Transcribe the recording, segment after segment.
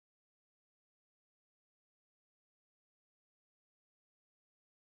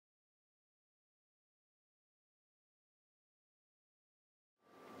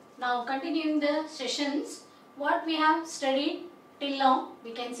Now continuing the sessions, what we have studied till now,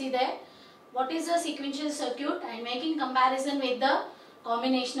 we can see there what is the sequential circuit and making comparison with the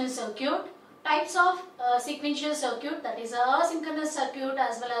combinational circuit, types of sequential circuit, that is a asynchronous circuit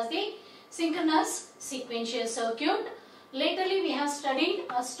as well as the synchronous sequential circuit. Lately we have studied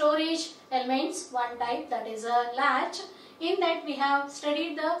storage elements, one type, that is a latch. In that we have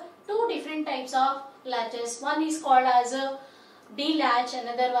studied the two different types of latches. One is called as a D latch,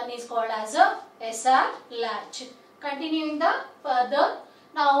 another one is called as a SR latch. Continuing the further,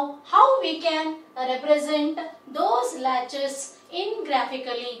 now how we can represent those latches in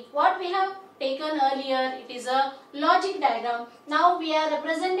graphically. What we have taken earlier, it is a logic diagram. Now we are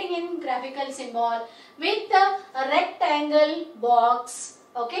representing in graphical symbol with the rectangle box,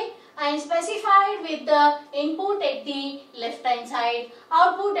 okay, and specified with the input at the left hand side,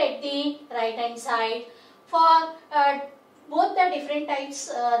 output at the right hand side. For both the different types,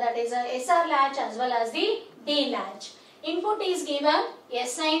 that is a SR latch as well as the D latch. Input is given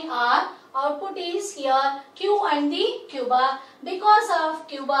S and R, output is here Q and the Q bar. Because of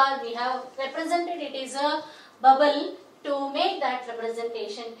Q bar we have represented it is a bubble to make that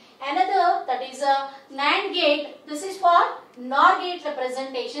representation. Another, that is a NAND gate, this is for NOR gate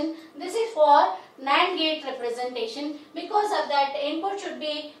representation, this is for NAND gate representation. Because of that, input should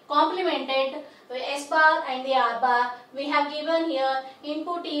be complemented with S bar and the R bar. We have given here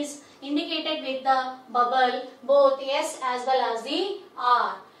input is indicated with the bubble, both S as well as the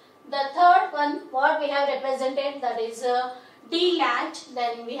R. The third one, what we have represented, that is a D latch,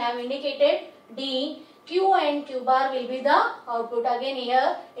 then we have indicated D. Q and Q bar will be the output. Again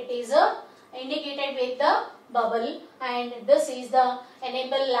here it is indicated with the bubble, and this is the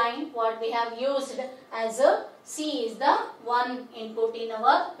enable line what we have used as a C is the one input in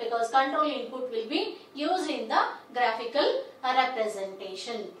our, because control input will be used in the graphical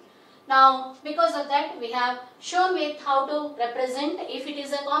representation. Now because of that we have shown with how to represent if it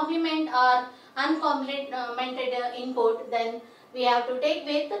is a complement or uncomplemented input, then we have to take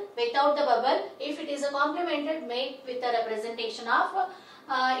without the bubble. If it is a complemented, make with the representation of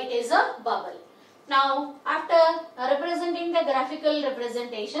it is a bubble. Now after representing the graphical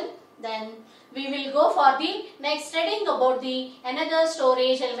representation, then we will go for the next studying about the another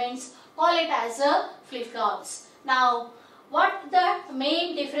storage elements, call it as a flip-flops. Now what the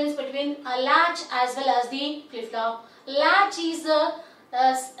main difference between a latch as well as the flip-flop? Latch is the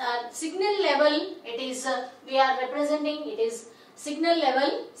signal level, it is we are representing, it is signal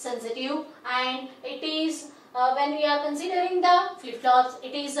level sensitive, and it is when we are considering the flip-flops,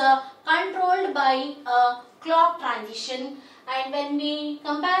 it is controlled by a clock transition. And when we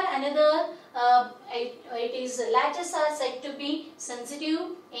compare another, it is latches are said to be sensitive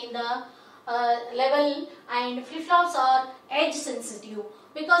in the level, and flip-flops are edge sensitive.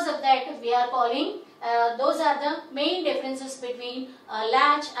 Because of that we are calling those are the main differences between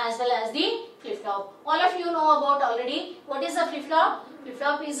latch as well as the flip-flop. All of you know about already what is a flip-flop.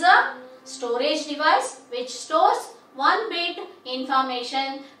 Flip-flop is a storage device which stores one bit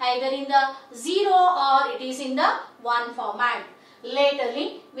information either in the 0 or it is in the 1 format.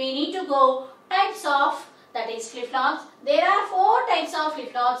 Laterly we need to go types of, that is flip-flops. There are 4 types of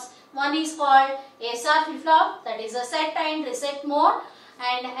flip-flops. One is called SR flip-flop, that is a set and reset mode,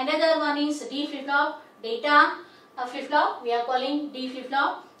 and another one is D flip-flop, data flip-flop, we are calling D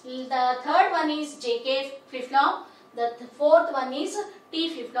flip-flop. The third one is JK flip-flop. The fourth one is T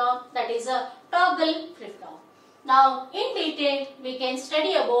flip-flop, that is a toggle flip-flop. Now in detail we can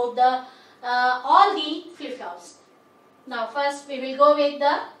study about the all the flip-flops. Now first we will go with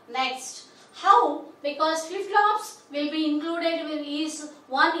the next. How? Because flip-flops will be included with is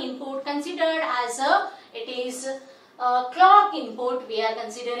one input considered as a, it is clock input we are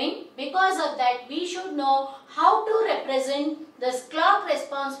considering. Because of that we should know how to represent this clock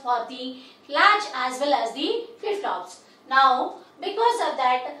response for the latch as well as the flip-flops. Now because of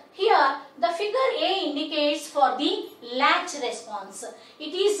that, here the figure A indicates for the latch response.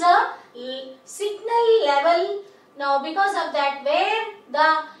 It is a signal level. Now because of that, where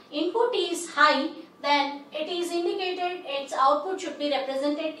the input is high, then it is indicated its output should be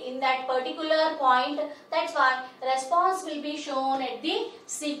represented in that particular point. That's why response will be shown at the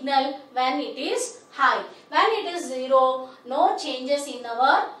signal when it is high. When it is 0, no changes in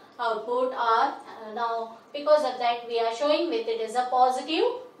our output are now because of that we are showing with it is a positive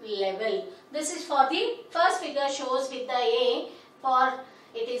level. This is for the first figure shows with the A, for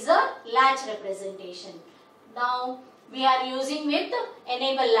it is a latch representation. Now we are using with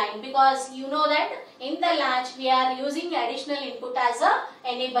enable line, because you know that in the latch we are using additional input as a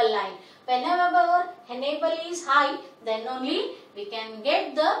enable line. Whenever enable is high, then only we can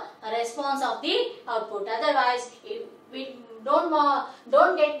get the response of the output. Otherwise, if we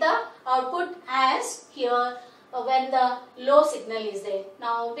don't get the output as here when the low signal is there.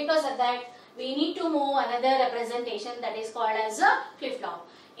 Now, because of that, we need to move another representation that is called as a flip-flop.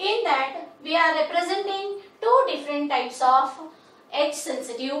 In that, we are representing two different types of edge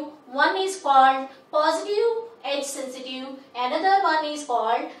sensitive. One is called positive edge sensitive, another one is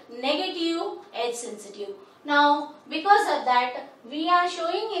called negative edge sensitive. Now, because of that, we are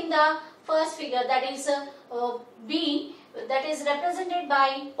showing in the first figure, that is B, that is represented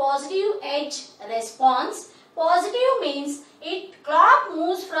by positive edge response. Positive means clock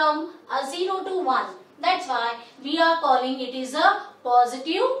moves from 0 to 1. That's why we are calling it is a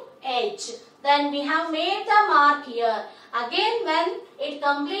positive edge. Then we have made the mark here. Again, when it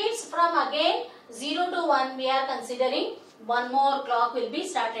completes from again 0 to 1, we are considering one more clock will be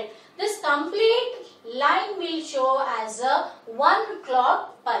started. This complete line will show as a 1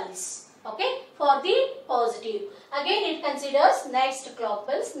 clock pulse. Okay, for the positive. Again, it considers next clock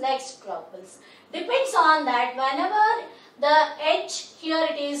pulse, next clock pulse. Depends on that, whenever the edge here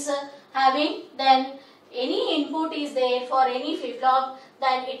it is having, then any input is there for any flip-flop,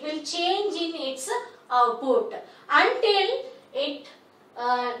 then it will change in its output. Until it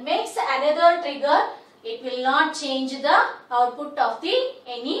makes another trigger, it will not change the output of the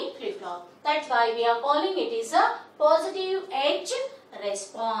any flip-flop. That's why we are calling it is a positive edge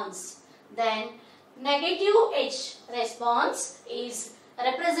response. Then negative edge response is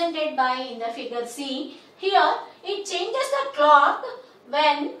represented by in the figure C. Here it changes the clock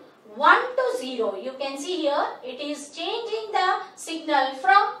when 1 to 0. You can see here it is changing the signal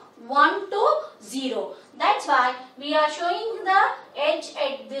from 1 to 0. That's why we are showing the edge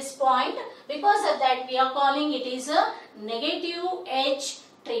at this point. Because of that, we are calling it is a negative edge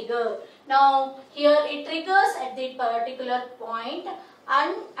trigger. Now here it triggers at the particular point,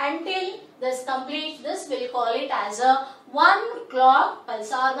 and until this completes, this will call it as a 1 clock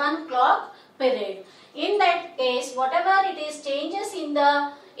pulse or 1 clock period. In that case, whatever it is changes in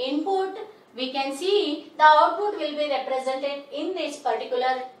the input, we can see the output will be represented in this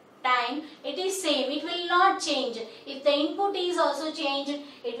particular time. It is same, it will not change. If the input is also changed,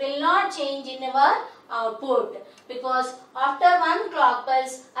 it will not change in our output, because after 1 clock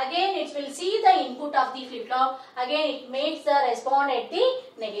pulse, again it will see the input of the flip-flop, again it makes the respond at the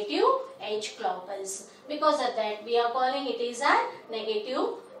negative edge clock pulse. Because of that, we are calling it is a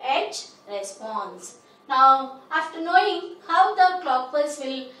negative edge response. Now, after knowing how the clock pulse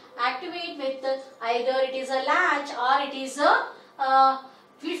will activate with either it is a latch or it is a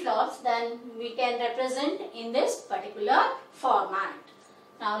flip-flops, then we can represent in this particular format.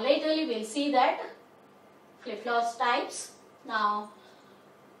 Now, later we will see that flip-flops types. Now,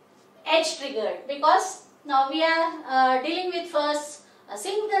 edge triggered, because now we are dealing with first a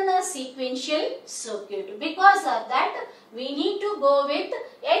synchronous sequential circuit. Because of that, we need to go with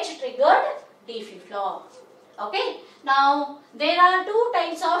edge triggered D flip-flop. Okay. Now, there are two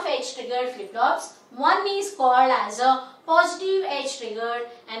types of edge triggered flip-flops. One is called as a positive edge triggered,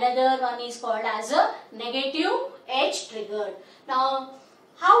 another one is called as a negative edge triggered. Now,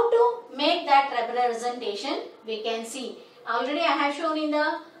 how to make that representation, we can see. Already I have shown in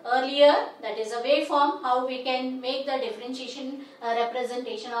the earlier, that is a waveform, how we can make the differentiation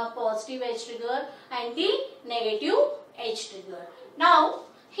representation of positive edge trigger and the negative edge trigger. Now,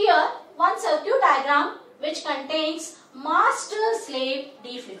 here one circuit diagram which contains master-slave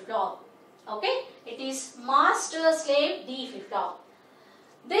D flip-flop. Okay, it is master-slave D flip-flop.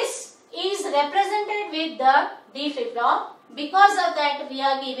 This is represented with the D flip-flop. Because of that, we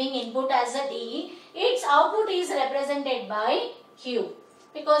are giving input as a D. Its output is represented by Q.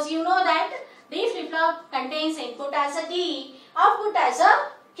 Because you know that D flip-flop contains input as a D, output as a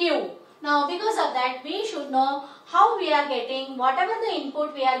Q. Now, because of that, we should know how we are getting whatever the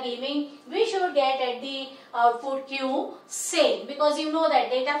input we are giving, we should get at the output Q same. Because you know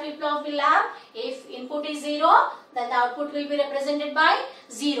that data flip-flop will have, if input is 0, then the output will be represented by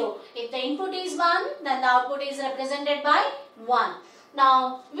 0. If the input is 1, then the output is represented by 1.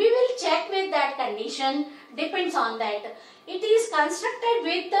 Now, we will check with that condition, depends on that. It is constructed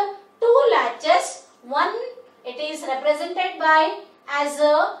with two latches. One, it is represented by as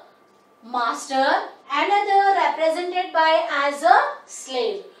a master, another represented by as a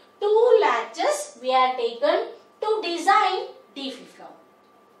slave. Two latches we are taken to design D flip-flop.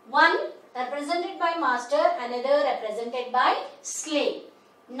 One represented by master, another represented by slave.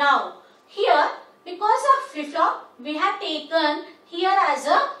 Now, here because of flip-flop, we have taken here as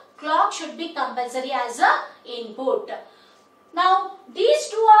a clock should be compulsory as a input. Now, these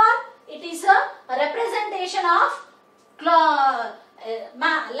two are, it is a representation of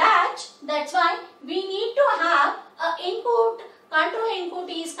latch. That's why we need to have a input. Control input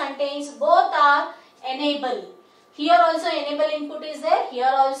contains both are enable. Here also enable input is there.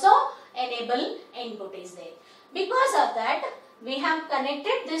 Here also enable input is there. Because of that, we have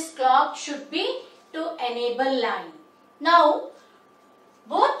connected this clock should be to enable line. Now,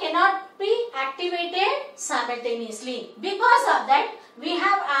 both cannot be activated simultaneously. Because of that, we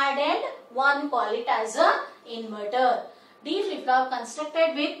have added one, call it as a inverter. D flip-flop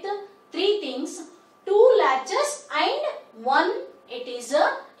constructed with three things, two latches and one it is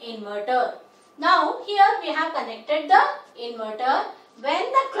a inverter. Now here we have connected the inverter.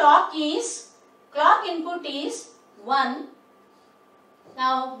 When the clock input is 1.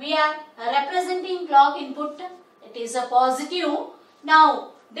 Now we are representing clock input, it is a positive.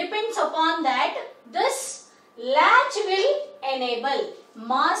 Now depends upon that this latch will enable,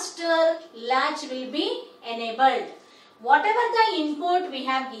 master latch will be enabled. Whatever the input we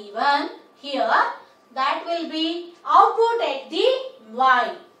have given here, that will be output at the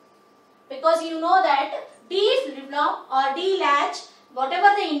Y. Because you know that D flip-flop or D latch, whatever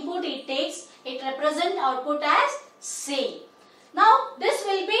the input it takes, it represents output as same. Now this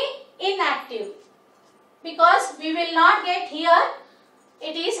will be inactive because we will not get here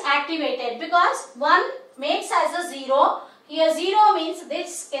it is activated because 1 makes as a 0. Here 0 means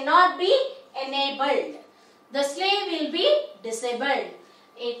this cannot be enabled. The slave will be disabled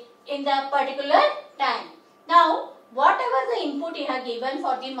in the particular time. Now, whatever the input you have given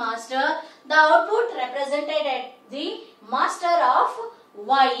for the master, the output represented at the master of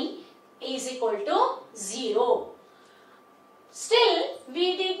Y is equal to 0. Still,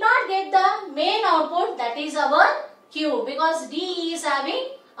 we did not get the main output, that is our Q, because D is having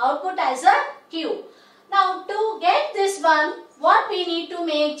output as a Q. Now, to get this one, what we need to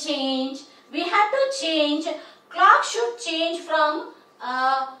make change? We have to change, clock should change from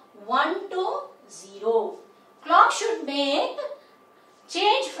 1 to 0. Clock should make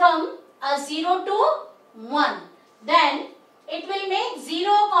change from a 0 to 1. Then it will make 0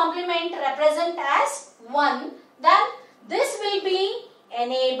 complement represent as 1. Then this will be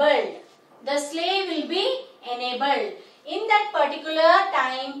enabled. The slave will be enabled. In that particular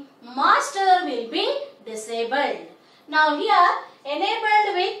time, master will be disabled. Now here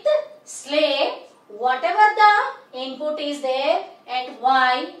enabled with slave, whatever the input is there at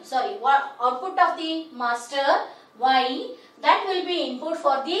Y, output of the master Y, that will be input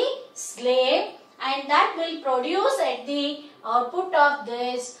for the slave and that will produce at the output of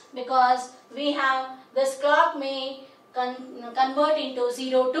this, because we have this clock may convert into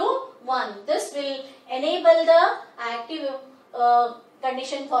 0 to 1. This will enable the active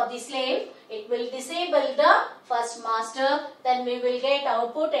condition for the slave. It will disable the first master. Then we will get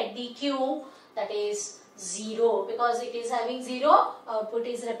output at the Q, that is 0, because it is having 0. Output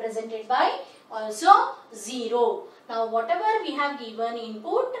is represented by also 0. Now whatever we have given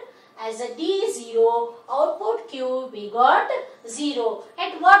input as a D0, output Q we got 0.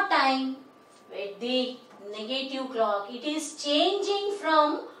 At what time? At the negative clock. It is changing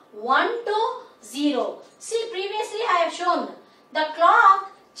from 1 to 0. See, previously I have shown the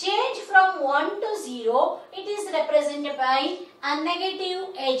clock change from 1 to 0. It is represented by a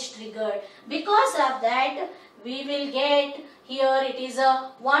negative edge triggered. Because of that, we will get here it is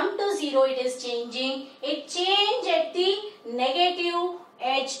a 1 to 0 it is changing. It changed at the negative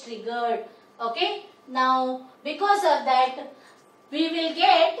edge triggered. Okay. Now, because of that, we will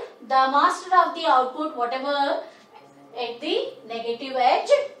get the master of the output whatever at the negative edge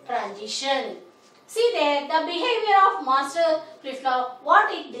transition. See there, the behavior of master flip-flop,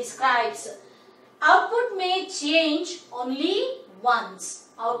 what it describes. Output may change only once.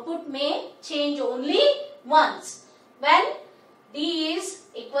 Output may change only once. When D is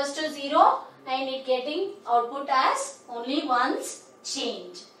equals to 0 and it getting output as only once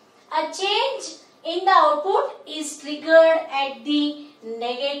change. A change in the output is triggered at the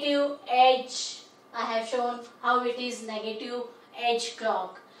negative edge. I have shown how it is negative edge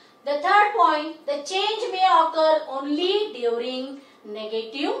clock. The third point, the change may occur only during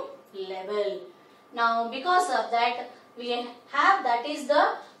negative level. Now because of that we have, that is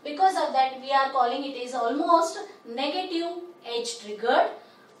the, because of that we are calling it is almost negative edge triggered.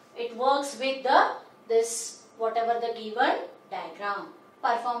 It works with the this whatever the given diagram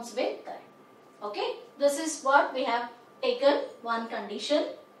performs with that. Okay, this is what we have taken one condition.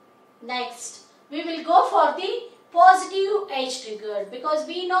 Next, we will go for the positive edge triggered, because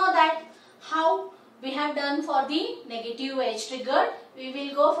we know that how we have done for the negative edge triggered. We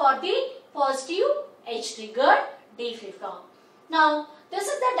will go for the positive edge triggered D flip-flop. Now, this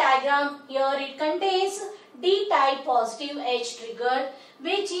is the diagram. Here it contains D type positive edge triggered,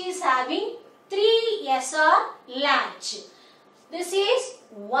 which is having 3 SR latch. This is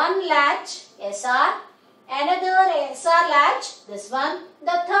one latch SR, another SR latch, this one,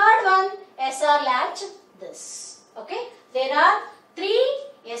 the third one SR latch, this. Okay, there are 3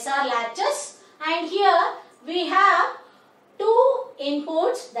 SR latches, and here we have 2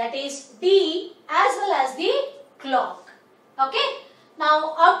 inputs, that is D as well as the clock. Okay,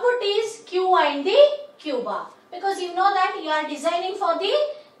 now output is Q and the Q bar, because you know that you are designing for the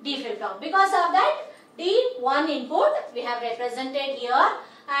D flip-flop. Because of that, D one input we have represented here,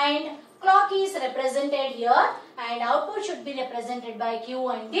 and clock is represented here, and output should be represented by Q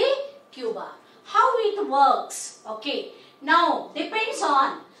and the Q bar. How it works? Okay, now depends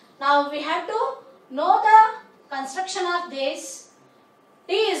on, now we have to know the construction of this.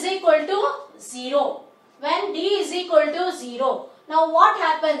 D is equal to 0. When D is equal to 0, now what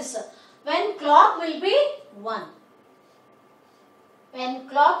happens? When clock will be 1. When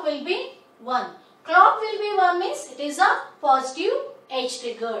clock will be 1. Clock will be 1 means it is a positive edge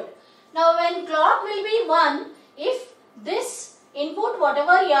triggered. Now when clock will be 1, if this input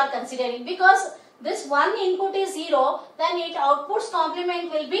whatever you are considering, because this one input is 0, then its output's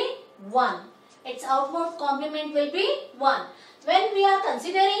complement will be 1. Its output complement will be 1. When we are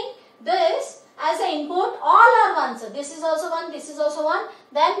considering this as an input, all are 1. So this is also 1, this is also 1.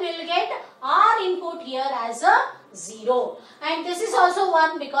 Then we will get our input here as a 0. And this is also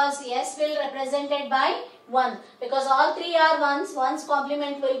 1 because S will represented by 1. Because all 3 are 1s, 1's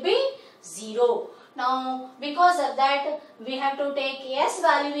complement will be 0. Now because of that we have to take S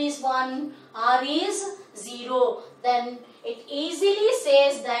value is 1, R is 0. Then it easily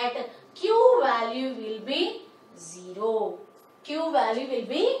says that Q value will be 0. Q value will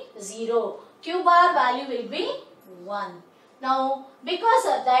be 0. Q bar value will be 1. Now because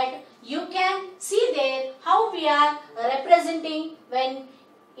of that you can see there how we are representing when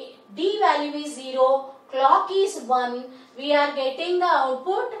D value is 0, clock is 1, we are getting the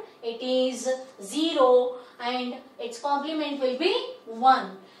output, it is 0 and its complement will be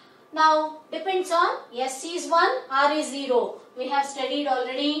 1. Now depends on S is 1, R is 0. We have studied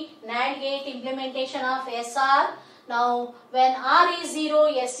already NAND gate implementation of SR. Now when R is 0,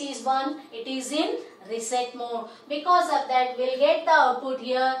 S is 1, it is in reset mode. Because of that we will get the output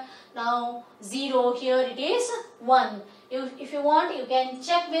here. Now 0, here it is 1. If you want you can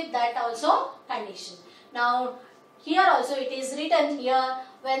check with that also condition. Now here also it is written here,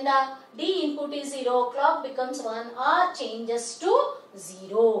 when the D input is 0, clock becomes 1, R changes to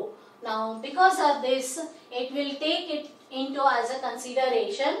 0. Now because of this it will take it into as a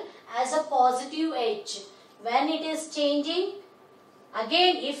consideration as a positive edge. When it is changing,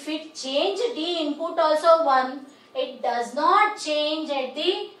 again if it change D input also 1, it does not change at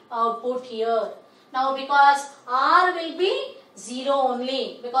the output here. Now because R will be 0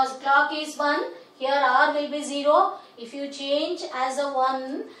 only, because clock is 1, here R will be 0. If you change as a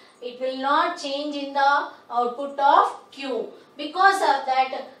 1, it will not change in the output of Q. Because of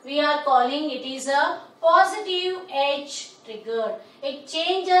that we are calling it is a positive edge triggered. It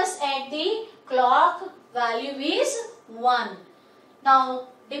changes at the clock value is 1. Now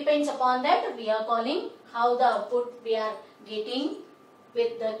depends upon that we are calling how the output we are getting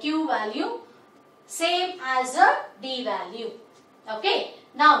with the Q value same as a D value. Okay.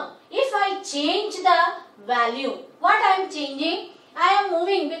 Now if I change the value, what I am changing? I am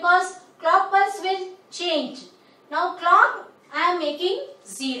moving because clock pulse will change. Now clock I am making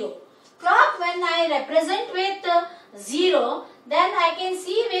 0. Clock when I represent with 0, then I can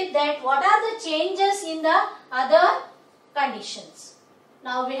see with that what are the changes in the other conditions.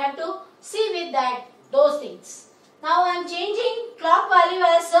 Now we have to see with that those things. Now I am changing clock value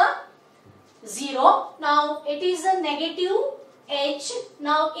as a 0. Now it is a negative edge.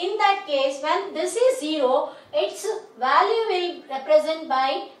 Now in that case when this is 0, its value will represent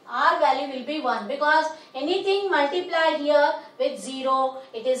by R value will be 1, because anything multiplied here with 0,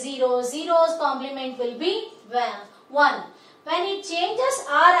 it is 0. 0's complement will be 1. When it changes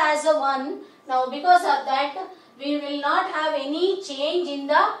R as a 1, now because of that we will not have any change in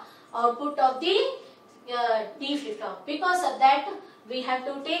the output of the D flip-flop. Because of that we have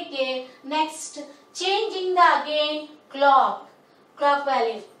to take a next changing the again clock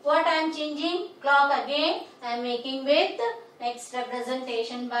value. What I am changing? Clock again I am making with next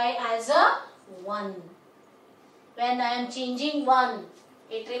representation by as a 1. When I am changing 1,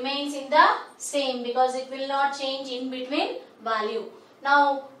 it remains in the same because it will not change in between value.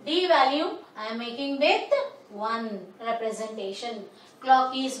 Now D value I am making with 1 representation.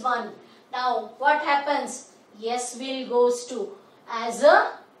 Clock is 1. Now what happens? S will goes to as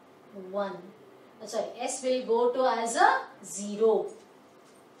a 1. S will go to as a 0.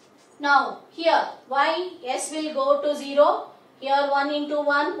 Now here, why S will go to 0? Here 1 into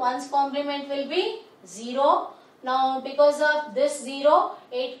 1, 1's complement will be 0. Now because of this 0,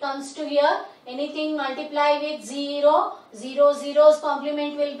 it comes to here. Anything multiply with 0, 0's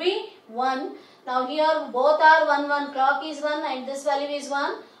complement will be 1. Now here both are 1, 1, clock is 1 and this value is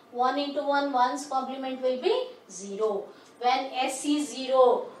 1. 1 into 1, 1's complement will be 0. When S is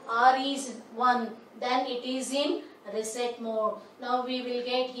 0, R is 1, then it is in reset mode. Now we will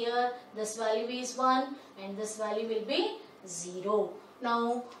get here this value is 1 and this value will be 0.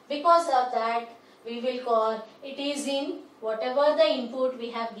 Now because of that, we will call it is in whatever the input we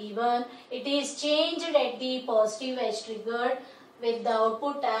have given, it is changed at the positive edge triggered with the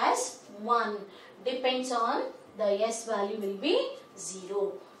output as 1. Depends on the S value will be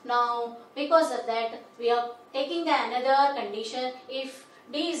 0. Now because of that, we are taking the another condition. If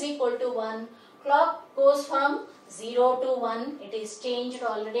D is equal to 1, clock goes from 0 to 1. It is changed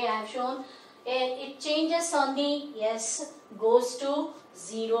already, I have shown. It changes on the S, goes to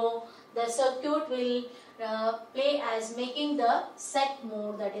 0. The circuit will play as making the set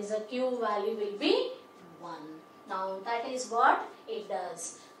mode, that is a Q value will be 1. Now that is what it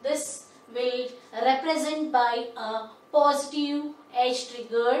does. This will represent by a positive edge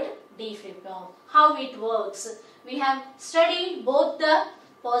triggered D flip-flop. How it works? We have studied both the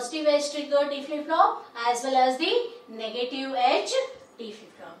positive edge triggered D flip-flop as well as the negative edge D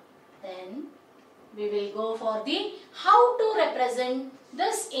flip-flop. Then we will go for the how to represent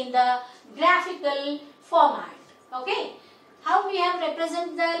this in the graphical format. Okay. How we have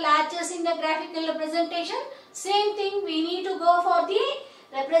represent the latches in the graphical representation? Same thing, we need to go for the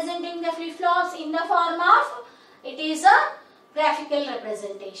representing the flip-flops in the form of, it is a graphical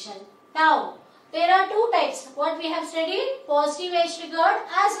representation. Now, there are two types. What we have studied, positive edge triggered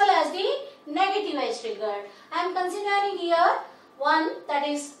as well as the negative edge triggered. I am considering here one, that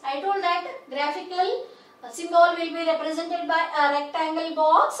is, I told that graphical symbol will be represented by a rectangle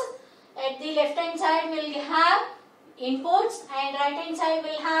box. At the left hand side will have inputs and right hand side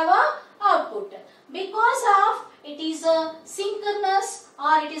will have a output. Because of it is a synchronous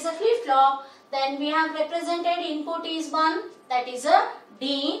or it is a flip-flop, then we have represented input is 1, that is a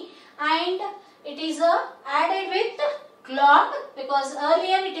D, and it is added with clock because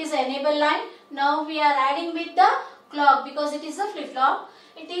earlier it is enable line. Now we are adding with the clock because it is a flip-flop.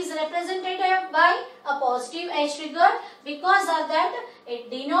 It is represented by a positive edge trigger. Because of that, it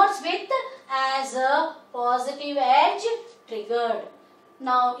denotes with as a positive edge triggered.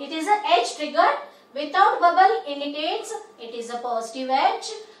 Now it is a edge triggered. Without bubble indicates it is a positive edge.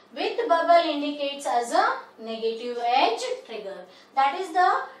 With bubble indicates as a negative edge trigger. That is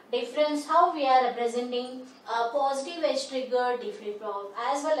the difference how we are representing a positive edge trigger D flip-flop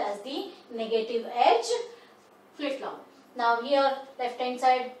as well as the negative edge flip-flop. Now here left hand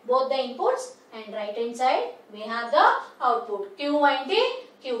side both the inputs and right hand side we have the output Q and the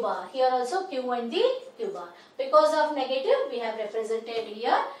Q bar. Here also Q and the Q bar. Because of negative we have represented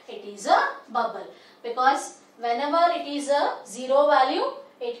here it is a bubble. Because whenever it is a 0 value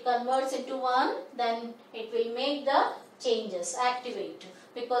it converts into 1, then it will make the changes, activate.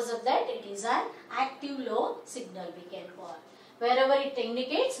 Because of that it is an active low signal we can call. Wherever it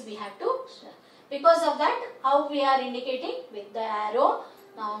indicates we have to. Because of that, how we are indicating with the arrow,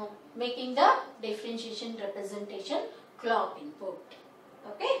 now making the differentiation representation clock input.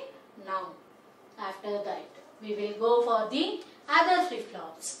 Okay. Now, after that, we will go for the other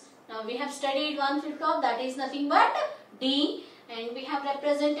flip-flops. Now, we have studied one flip-flop, that is nothing but D, and we have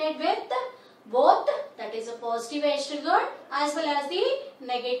represented with both, that is a positive edge trigger as well as the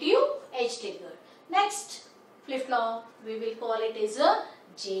negative edge trigger. Next flip-flop, we will call it as a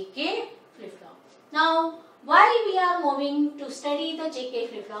JK flip-flop. Now, why we are moving to study the JK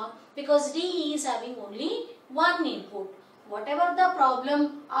flip-flop? Because D is having only one input. Whatever the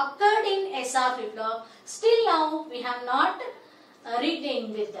problem occurred in SR flip-flop, still now we have not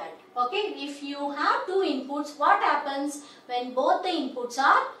retained with that. Okay, if you have two inputs, what happens when both the inputs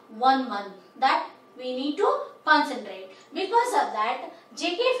are 1, 1? That we need to concentrate. Because of that,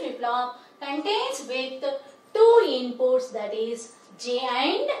 JK flip-flop contains with two inputs, that is J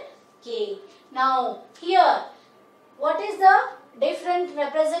and K. Now here, what is the different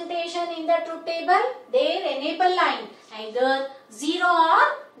representation in the truth table? Their enable line, either 0 or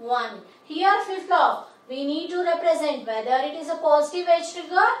 1. Here flip-flop, we need to represent whether it is a positive edge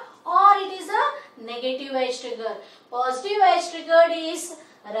trigger or it is a negative edge trigger. Positive edge triggered is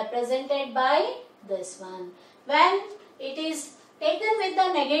represented by this one. When it is taken with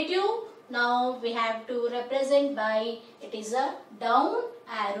the negative, Now we have to represent by, it is a down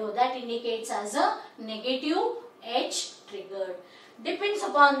arrow that indicates as a negative edge triggered. Depends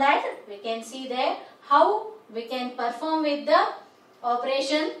upon that, we can see there how we can perform with the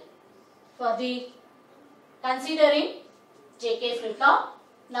operation for the considering JK flip-flop.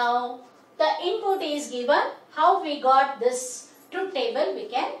 Now the input is given. How we got this truth table we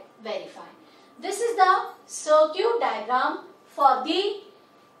can verify. This is the circuit diagram for the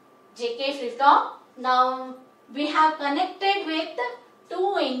JK flip-flop. Now we have connected with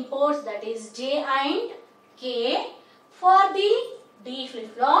two inputs, that is J and K, for the D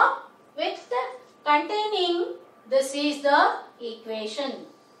flip-flop with containing, this is the equation.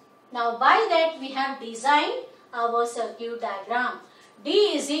 Now by that we have designed our circuit diagram. D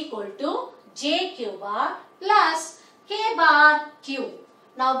is equal to J Q bar plus K bar Q.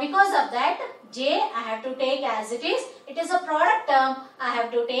 Now because of that, J I have to take as it is. It is a product term, I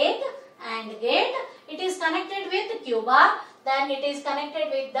have to take and get. It is connected with Q bar. Then it is connected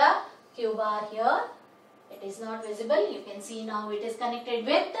with the Q bar here. It is not visible. You can see now it is connected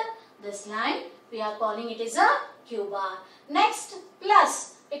with this line. We are calling it is a Q bar. Next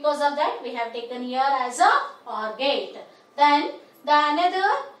plus, because of that we have taken here as a OR gate. Then the another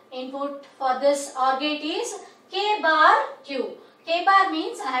input for this OR gate is K bar Q. K bar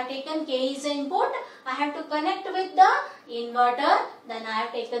means I have taken K is input. I have to connect with the inverter. Then I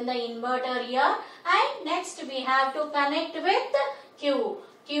have taken the inverter here. And next we have to connect with Q.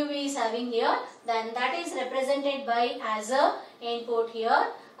 Q is having here. Then that is represented by as a input here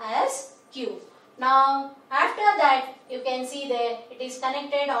as Q. Now after that you can see there it is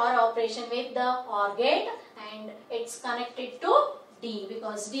connected OR operation with the OR gate and it's connected to D,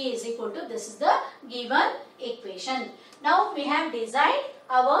 because D is equal to, this is the given equation. Now we have designed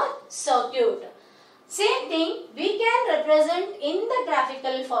our circuit. Same thing we can represent in the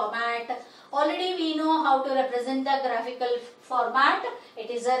graphical format. Already we know how to represent the graphical format. It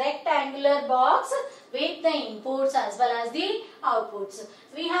is a rectangular box with the inputs as well as the outputs.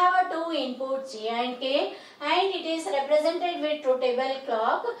 We have two inputs J and K and it is represented with truth table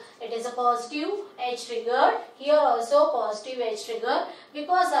clock. It is a positive edge triggered. Here also positive edge triggered.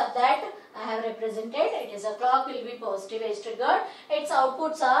 Because of that I have represented, it is a clock will be positive edge triggered. Its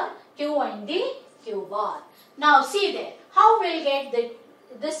outputs are Q and the Q bar. Now see there, how we'll get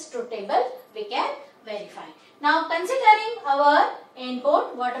this truth table we can verify. Now considering our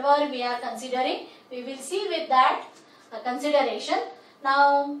input, whatever we are considering, we will see with that consideration.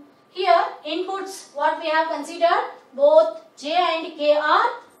 Now here inputs what we have considered, both J and K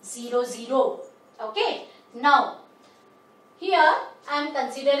are 0, 0. Okay. Now here I am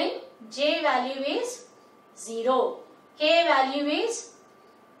considering J value is 0, K value is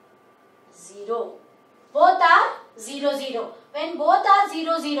 0. Both are 0, 0. When both are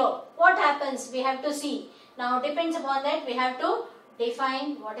 0, 0, what happens? We have to see. Now depends upon that we have to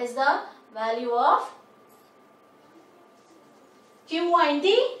define what is the value of Q and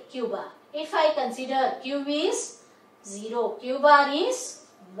the Q bar. If I consider Q is 0, Q bar is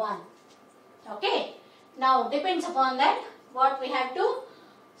 1. Okay. Now depends upon that what we have to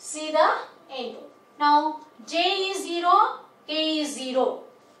see the input. Now J is 0, K is 0.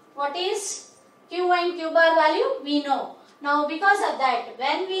 What is Q and Q bar value? We know. Now because of that,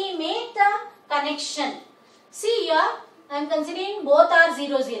 when we make the connection, see here I am considering both are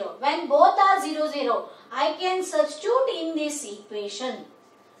 0, 0. When both are 0, 0, I can substitute in this equation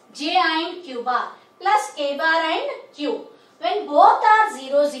J and Q bar plus K bar and Q. When both are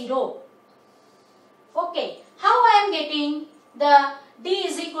 0, 0, okay, how I am getting the D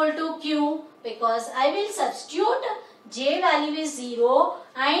is equal to Q? Because I will substitute J value is 0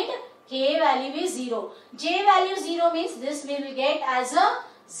 and K value is 0. J value 0 means this we will get as a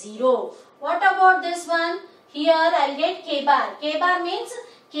 0. What about this one? Here I will get K bar. K bar means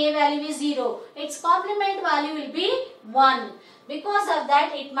K value is 0. Its complement value will be 1. Because of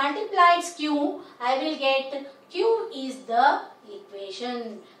that it multiplies Q. I will get Q is the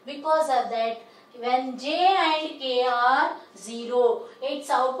equation. Because of that when J and K are 0, its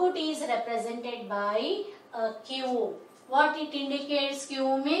output is represented by a Q. What it indicates?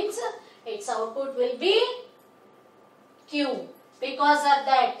 Q means its output will be Q. Because of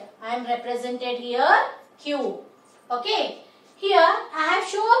that I am represented here Q. Okay. Here I have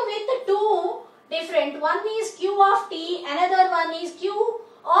shown with two different. One is Q of t, another one is Q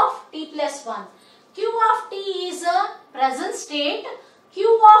of t plus 1. Q of t is a present state.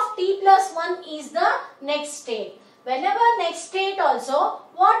 Q of t plus 1 is the next state. Whenever next state also,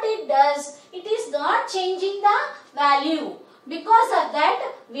 what it does, it is not changing the value. Because of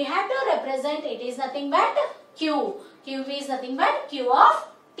that, we have to represent it is nothing but Q. Q is nothing but Q of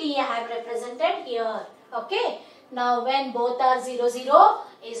T I have represented here. Okay. Now when both are 0, 0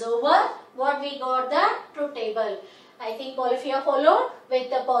 is over, what we got the truth table. I think all of you have followed with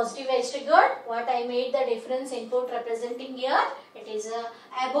the positive edge triggered. What I made the difference input representing here. It is a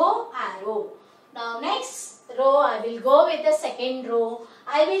above arrow. Now next row I will go with the second row.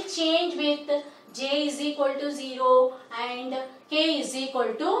 I will change with j is equal to 0 and k is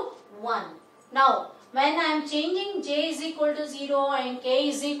equal to 1. Now when I am changing j is equal to 0 and k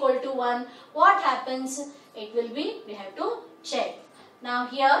is equal to 1, what happens? It will be, we have to check. Now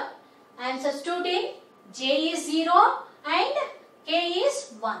here I am substituting j is 0 and k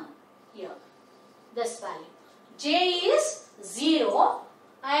is 1. Here this value. J is 0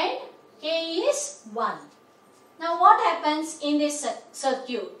 and k is 1. Now what happens in this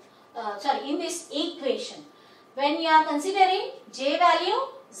circuit? In this equation. When you are considering j value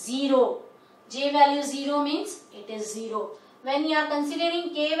 0. J value 0 means it is 0. When you are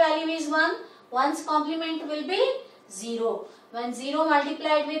considering k value is 1, 1's complement will be 0. When 0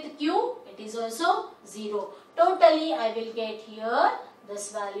 multiplied with q, it is also 0. Totally I will get here,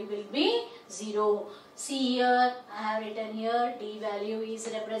 this value will be 0. See here, I have written here, d value is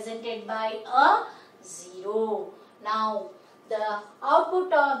represented by a 0. Now, the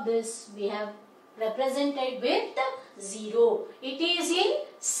output of this we have represented with 0. It is in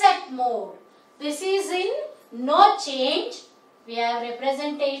set mode. This is in no change. We have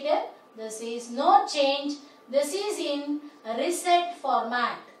represented, this is no change. This is in reset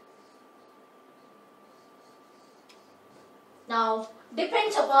format. Now,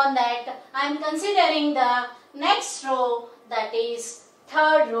 depends upon that, I am considering the next row, that is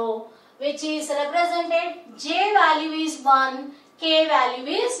third row, which is represented j value is 1, k value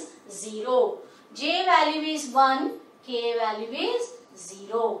is 0. J value is 1, k value is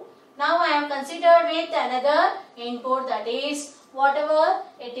 0. Now I am considered with another input, that is whatever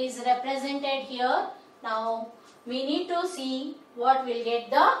it is represented here. Now we need to see what will get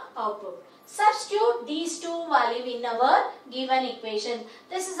the output. Substitute these two values in our given equation.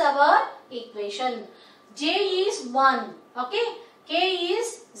 This is our equation. J is 1, okay, k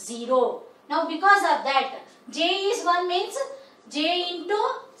is 0. Now because of that, j is 1 means j into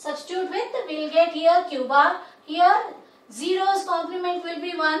substitute with, we will get here q bar. Here 0's complement will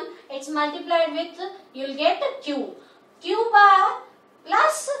be 1. It's multiplied with, you will get q. Q bar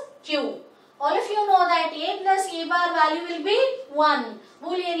plus q. All of you know that a plus a bar value will be 1.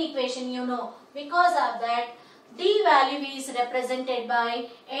 Boolean equation you know. Because of that, d value is represented by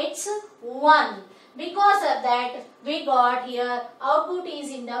its 1. Because of that, we got here output is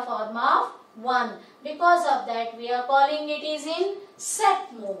in the form of 1. Because of that, we are calling it is in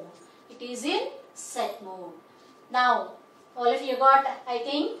set mode. It is in set mode. Now, all of you got, I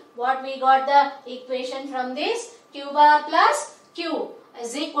think, what we got the equation from this. Q bar plus q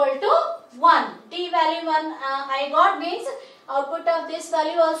is equal to 1. D value 1 I got means output of this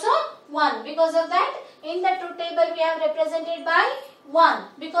value also 1. Because of that, in the truth table we have represented by 1.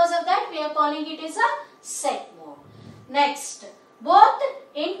 Because of that, we are calling it as a set mode. Next, both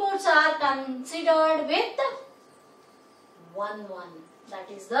inputs are considered with 1, 1. That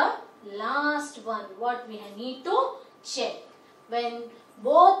is the last one what we need to check. When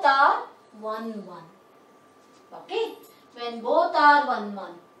both are 1, 1. Okay. When both are 1,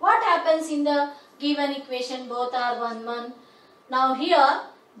 1. What happens in the given equation both are 1, 1? Now here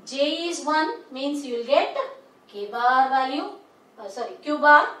j is 1 means you will get k bar value, q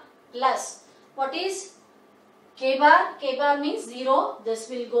bar plus what is k bar? K bar means 0. This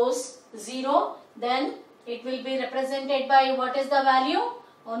will goes 0. Then it will be represented by what is the value?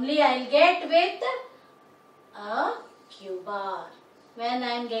 Only I will get with a q bar. When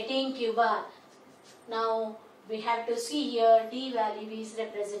I am getting q bar. Now we have to see here d value is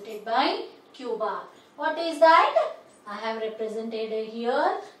represented by q bar. What is that? I have represented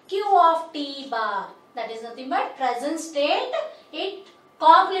here q of t bar. That is nothing but present state. It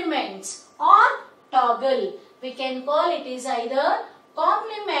complements or toggle. We can call it is either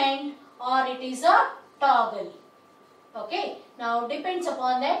complement or it is a toggle. Okay. Now depends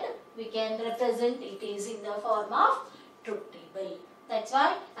upon that we can represent it is in the form of truth table. That's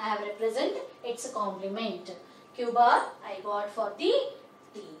why I have represent its complement. Q bar I got for the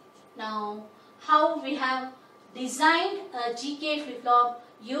T. Now how we have designed a GK flip-flop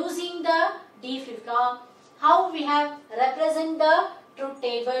using the D flip-flop. How we have represent the truth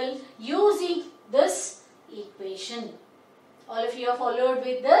table using this equation. All of you have followed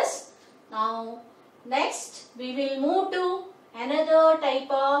with this. Now next we will move to another type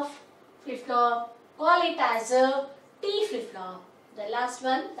of flip-flop. Call it as a T flip-flop. The last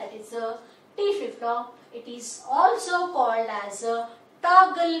one, that is a T flip-flop. It is also called as a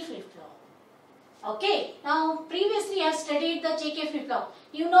toggle flip-flop. Okay, now previously I have studied the JK flip-flop.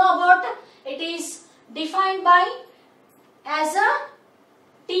 You know about it is defined by as a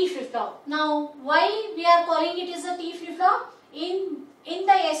T flip-flop. Now why we are calling it as a T flip-flop? In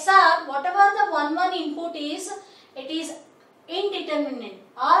the SR, whatever the 1-1 input is, it is indeterminate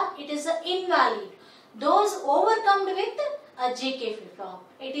or it is invalid. Those overcome with a JK flip-flop.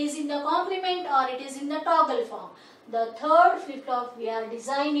 It is in the complement or it is in the toggle form. The third flip-flop we are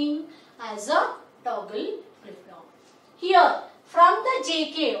designing as a toggle flip-flop. Here from the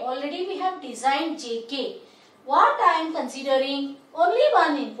JK, already we have designed JK. What I am considering only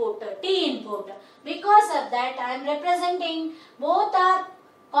one input, T input. Because of that I am representing both are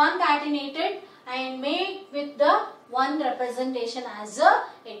concatenated and made with the one representation as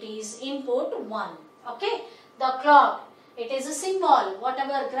it is input 1. Okay. The clock, it is a symbol,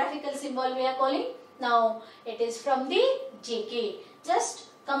 whatever graphical symbol we are calling. Now it is from the JK. Just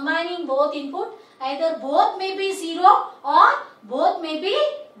combining both input, either both may be 0 or both may be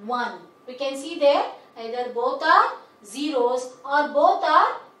 1. We can see there either both are zeros or both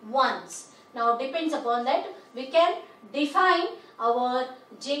are ones. Now depends upon that we can define our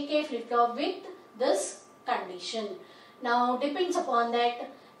JK flip-flop with this condition. Now depends upon that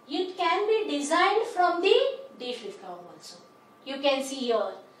it can be designed from the D flip-flop also. You can see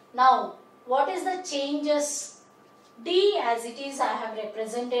here. Now what is the changes? D as it is I have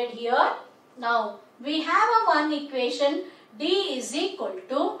represented here. Now we have a one equation, D is equal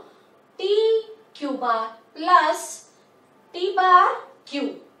to T Q bar plus T bar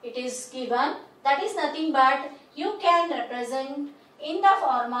Q. It is given, that is nothing but you can represent in the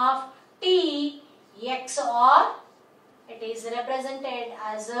form of T XOR, it is represented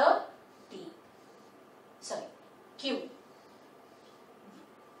as a Q.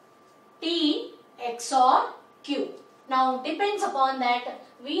 T XOR Q. Now depends upon that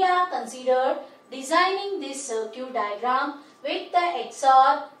we are considered designing this circuit diagram with the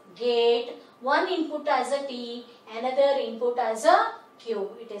XOR gate, one input as a T, another input as a Q.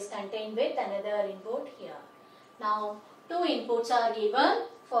 It is contained with another input here. Now two inputs are given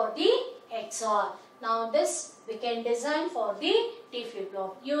for the XOR. Now this we can design for the T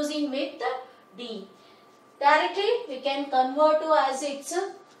flip-flop using with the D. Directly we can convert to as its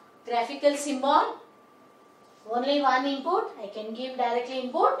graphical symbol. Only one input, I can give directly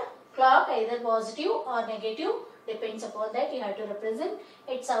input, clock either positive or negative, depends upon that you have to represent.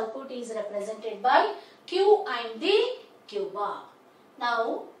 Its output is represented by Q and the Q bar.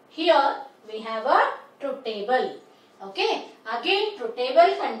 Now here we have a truth table. Okay, again truth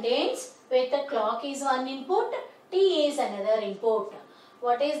table contains with the clock is one input, T is another input.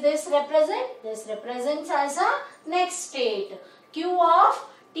 What is this represent? This represents as a next state. Q of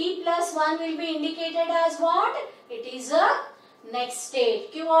T plus 1 will be indicated as what? It is a next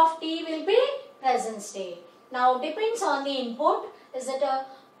state. Q of T will be present state. Now depends on the input. Is it a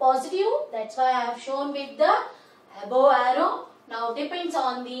positive? That's why I have shown with the above arrow. Now depends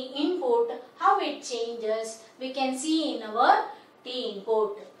on the input, how it changes. We can see in our T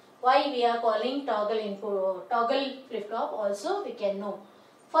input. Why we are calling toggle input, toggle flip-flop also we can know.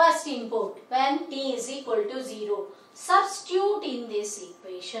 First input, when T is equal to 0, substitute in this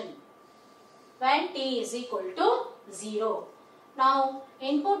equation. When T is equal to 0. Now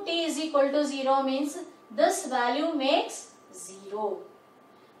input T is equal to 0 means this value makes 0.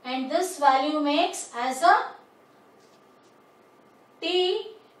 And this value makes as a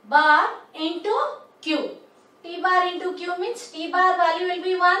T bar into Q. T bar into Q means T bar value will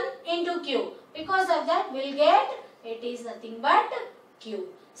be 1 into Q. Because of that we will get it is nothing but Q.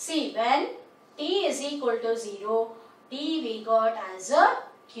 See, when T is equal to 0, T we got as a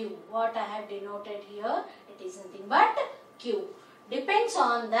Q. What I have denoted here, it is nothing but Q. Depends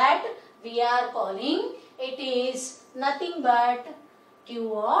on that we are calling it is nothing but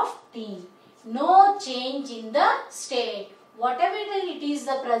Q of T. No change in the state. Whatever it is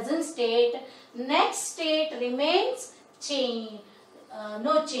the present state, next state remains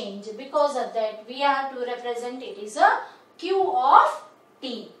no change. Because of that we have to represent it is a Q of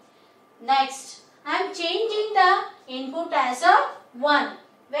T. Next, I am changing the input as a 1.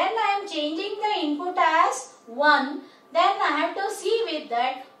 When I am changing the input as 1, then I have to see with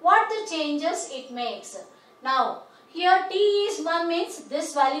that what the changes it makes. Now, here T is 1 means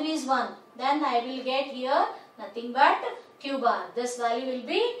this value is 1. Then I will get here nothing but Q bar. This value will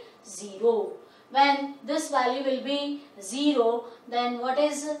be 0. When this value will be 0, then what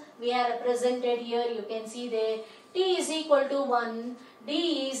is we have represented here, you can see there T is equal to 1,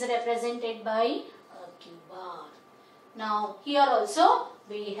 D is represented by Q bar. Now here also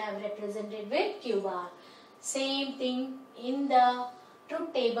we have represented with Q bar. Same thing in the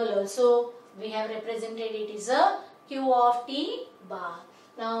truth table also we have represented it is a Q of T bar.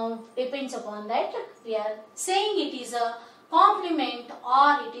 Now depends upon that we are saying it is a complement or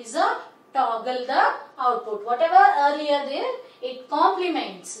it is a toggle the output. Whatever earlier there, it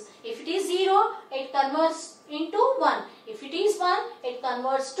complements. If it is 0, it converts into 1. If it is 1, it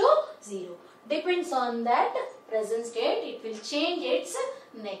converts to 0. Depends on that present state, it will change its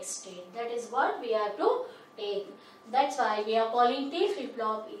next state. That is what we have to take. That's why we are calling T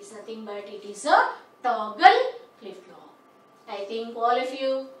flip-flop is nothing but it is a toggle flip-flop. I think all of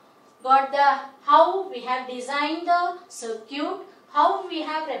you got the how we have designed the circuit, how we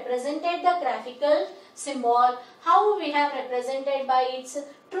have represented the graphical symbol, how we have represented by its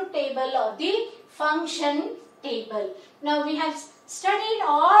truth table or the function table. Now we have studied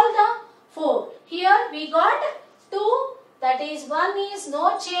all the 4. Here we got 2, that is one is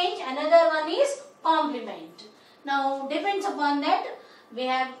no change, another one is complement. Now depends upon that we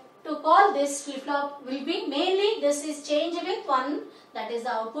have to call this flip-flop will be mainly this is change with 1, that is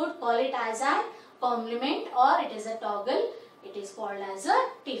the output, call it as a complement or it is a toggle, it is called as a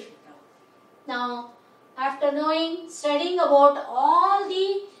T flip-flop. Now after studying about all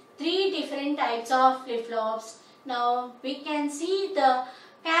the 3 different types of flip-flops, now we can see the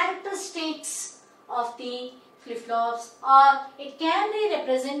characteristics of the flip-flops or it can be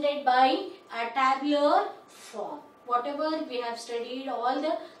represented by a tabular form. Whatever we have studied all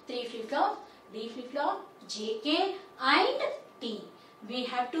the 3 flip-flops, D flip-flop, JK and T. We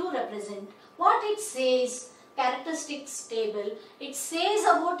have to represent what it says, characteristics table. It says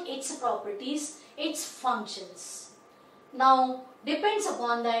about its properties, its functions. Now depends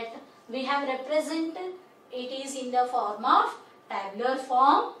upon that we have represented it is in the form of tabular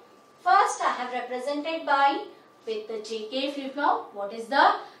form. First I have represented by with the JK flip-flop what is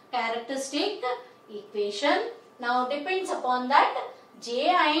the characteristic equation. Now depends upon that J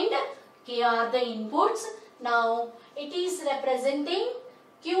and K are the inputs. Now it is representing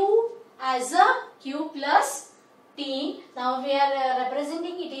Q as a Q plus T. Now we are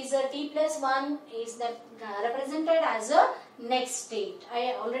representing it is a T plus 1 is that represented as a next state.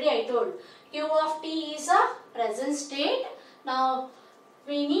 I told Q of T is a present state. Now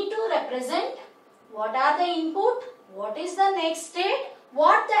we need to represent what are the input, what is the next state,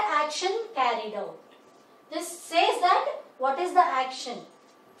 what the action carried out. This says that what is the action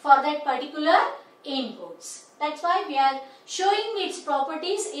for that particular inputs. That's why we are showing its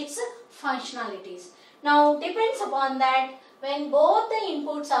properties, its functionalities. Now depends upon that when both the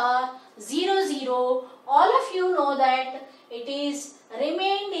inputs are 0, 0, all of you know that it is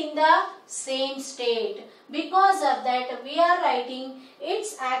remained in the same state. Because of that we are writing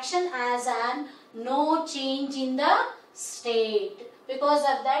its action as an no change in the state. Because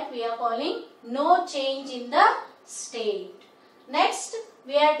of that we are calling no change in the state. Next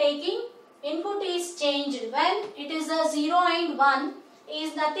we are taking input is changed when it is a 0 and 1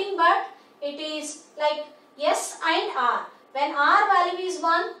 is nothing but it is like S and R. When R value is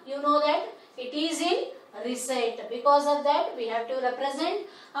 1 you know that it is in reset. Because of that we have to represent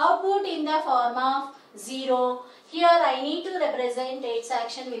output in the form of 0. Here I need to represent its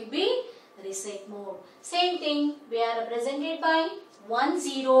action will be reset mode. Same thing we are represented by 1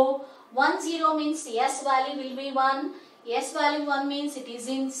 0. 1 0 means S value will be 1. S value 1 means it is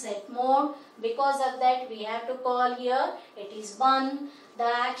in set mode. Because of that we have to call here it is 1. The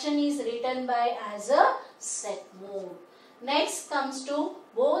action is written by as a set mode. Next comes to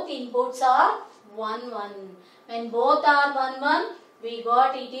both inputs are 1 1. When both are 1 1 we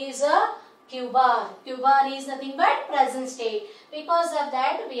got it is a Q bar. Q bar is nothing but present state. Because of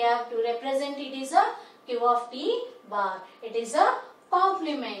that we have to represent it is a Q of T bar. It is a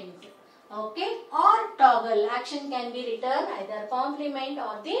complement. Okay, or toggle. Action can be written either complement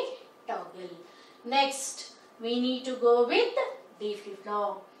or the toggle. Next we need to go with D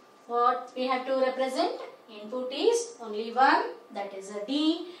flip-flop. What we have to represent? Input is only 1, that is a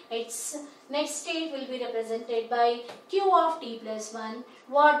D. Its next state will be represented by Q of T plus 1.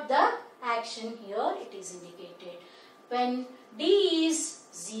 What the action here it is indicated. When D is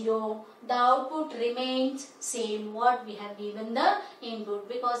 0, the output remains same what we have given the input.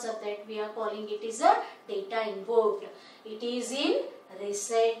 Because of that we are calling it is a data input. It is in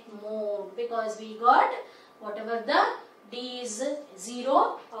reset mode because we got whatever the D is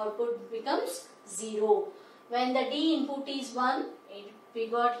 0, output becomes 0. When the D input is 1, we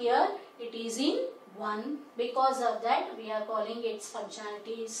got here it is in 1. Because of that we are calling its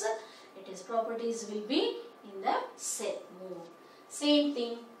functionalities, its properties will be in the set mode. Same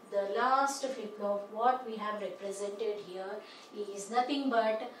thing, the last flip-flop what we have represented here is nothing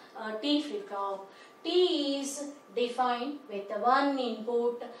but T flip-flop. T is defined with one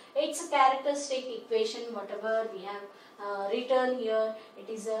input. Its characteristic equation, whatever we have written here, it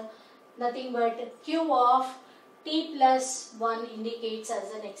is nothing but Q of T plus 1 indicates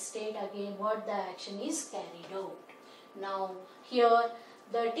as the next state again what the action is carried out. Now here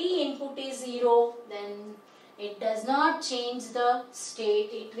the T input is 0, then it does not change the state,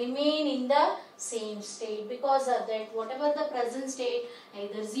 it remain in the same state. Because of that, whatever the present state,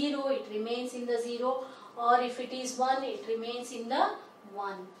 either 0 it remains in the 0, or if it is 1 it remains in the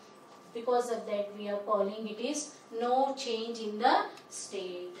 1. Because of that we are calling it is no change in the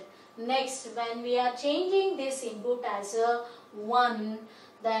state. Next, when we are changing this input as a 1,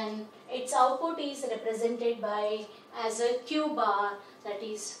 then its output is represented by as a Q bar, that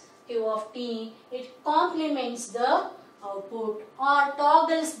is Q of T. It complements the output or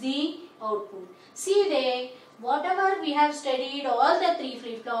toggles the output. See there, whatever we have studied, all the 3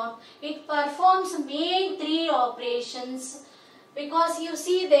 flip-flop, it performs main 3 operations, because you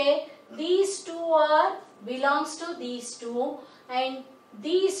see there, these 2 are belongs to these 2 and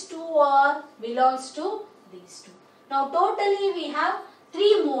these 2 are belongs to these 2. Now totally we have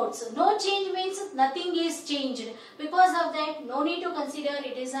 3 modes. No change means nothing is changed. Because of that, no need to consider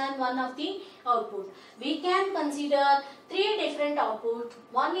it is one of the output. We can consider 3 different output.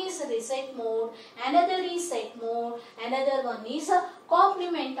 One is reset mode, another is set mode, another one is a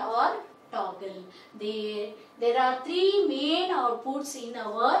complement or toggle. There are 3 main outputs in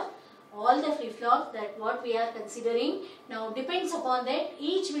our all the flip-flops that what we are considering. Now depends upon that,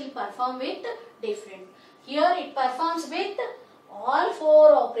 each will perform with different. Here it performs with all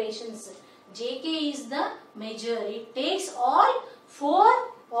 4 operations. JK is the measure. It takes all 4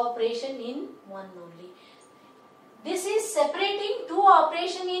 operation in one only. This is separating 2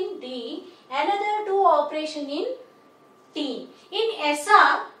 operation in D, another 2 operation in T. In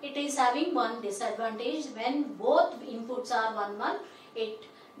SR, it is having one disadvantage. When both inputs are 1, 1, it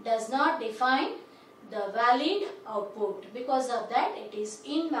does not define the valid output. Because of that, it is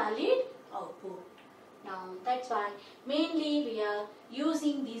invalid output. Now that's why mainly we are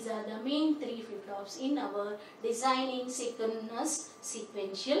using, these are the main 3 flip-flops in our designing synchronous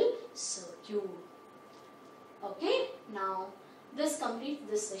sequential circuit. Okay, now this completes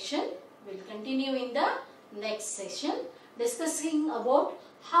this session. We will continue in the next session discussing about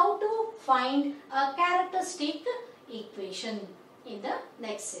how to find a characteristic equation in the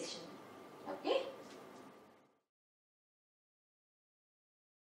next session. Okay.